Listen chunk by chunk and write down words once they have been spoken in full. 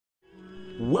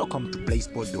Welcome to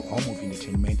PlaySport, the home of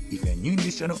entertainment. If you're new in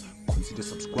this channel, consider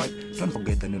subscribe. Don't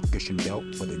forget the notification bell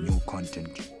for the new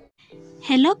content.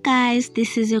 Hello guys,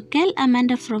 this is your girl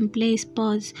Amanda from Play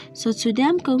Sports. So today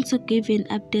I'm going to give you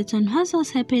an update on what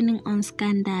was happening on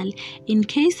Scandal. In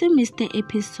case you missed the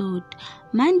episode,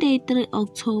 Monday 3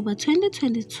 October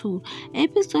 2022,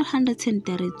 episode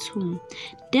 132.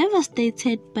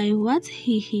 Devastated by what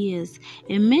he hears,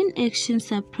 a main action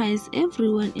surprises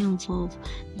everyone involved.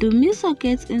 Dumiso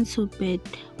gets into bed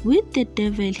with the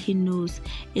devil he knows.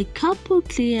 A couple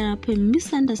clear up a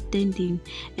misunderstanding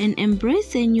and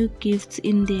embrace a new gift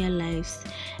in their lives.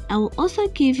 I will also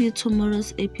give you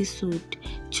tomorrow's episode,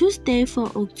 Tuesday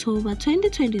 4 October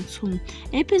 2022,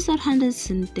 episode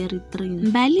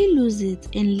 133. Bali loses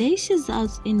and lashes out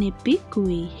in a big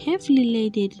way. Heavily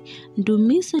laden,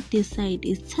 Dumiso decides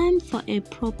it's time for a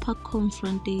proper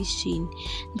confrontation.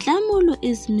 Dlamulo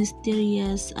is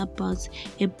mysterious about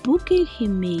a booking he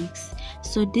makes.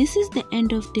 So this is the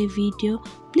end of the video.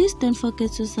 Please don't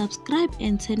forget to subscribe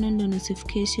and turn on the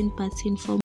notification button for